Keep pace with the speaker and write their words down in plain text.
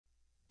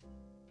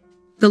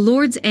The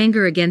Lord's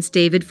anger against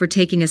David for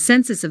taking a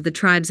census of the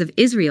tribes of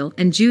Israel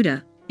and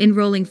Judah,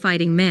 enrolling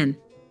fighting men.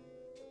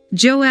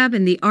 Joab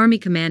and the army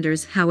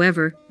commanders,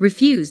 however,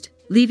 refused,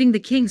 leaving the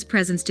king's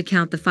presence to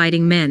count the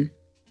fighting men.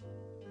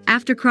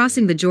 After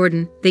crossing the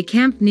Jordan, they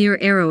camped near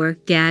Aroer,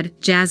 Gad,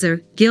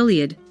 Jazer,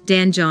 Gilead,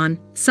 Danjon,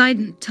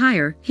 Sidon,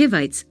 Tyre,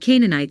 Hivites,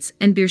 Canaanites,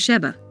 and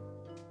Beersheba.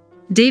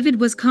 David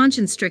was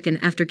conscience-stricken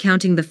after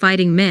counting the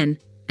fighting men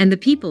and the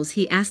peoples.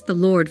 He asked the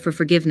Lord for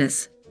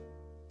forgiveness.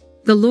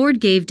 The Lord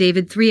gave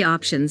David 3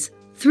 options: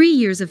 3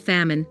 years of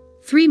famine,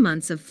 3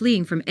 months of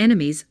fleeing from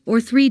enemies,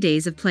 or 3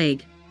 days of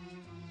plague.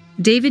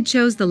 David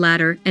chose the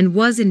latter and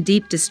was in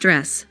deep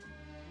distress.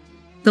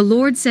 The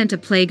Lord sent a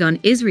plague on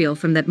Israel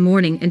from that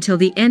morning until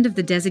the end of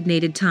the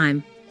designated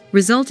time,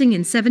 resulting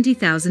in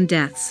 70,000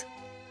 deaths.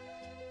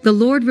 The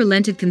Lord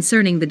relented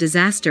concerning the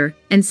disaster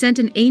and sent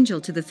an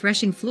angel to the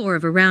threshing floor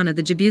of Araunah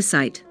the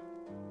Jebusite.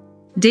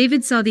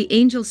 David saw the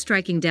angel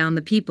striking down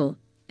the people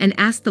and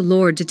asked the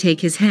Lord to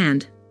take his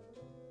hand.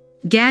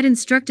 Gad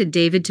instructed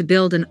David to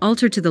build an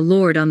altar to the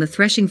Lord on the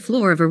threshing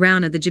floor of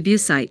Araunah the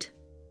Jebusite.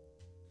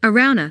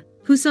 Araunah,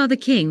 who saw the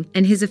king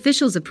and his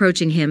officials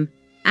approaching him,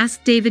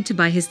 asked David to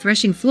buy his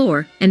threshing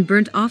floor and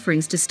burnt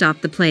offerings to stop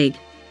the plague.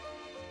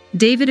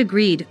 David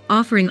agreed,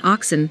 offering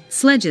oxen,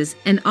 sledges,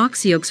 and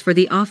ox yokes for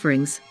the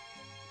offerings.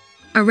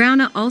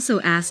 Araunah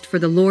also asked for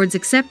the Lord's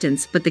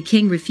acceptance, but the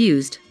king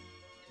refused.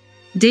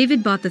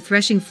 David bought the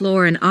threshing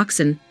floor and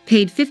oxen,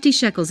 paid 50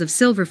 shekels of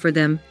silver for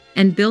them,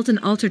 and built an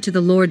altar to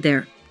the Lord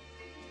there.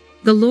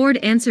 The Lord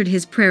answered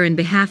his prayer in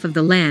behalf of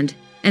the land,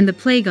 and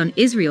the plague on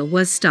Israel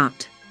was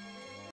stopped.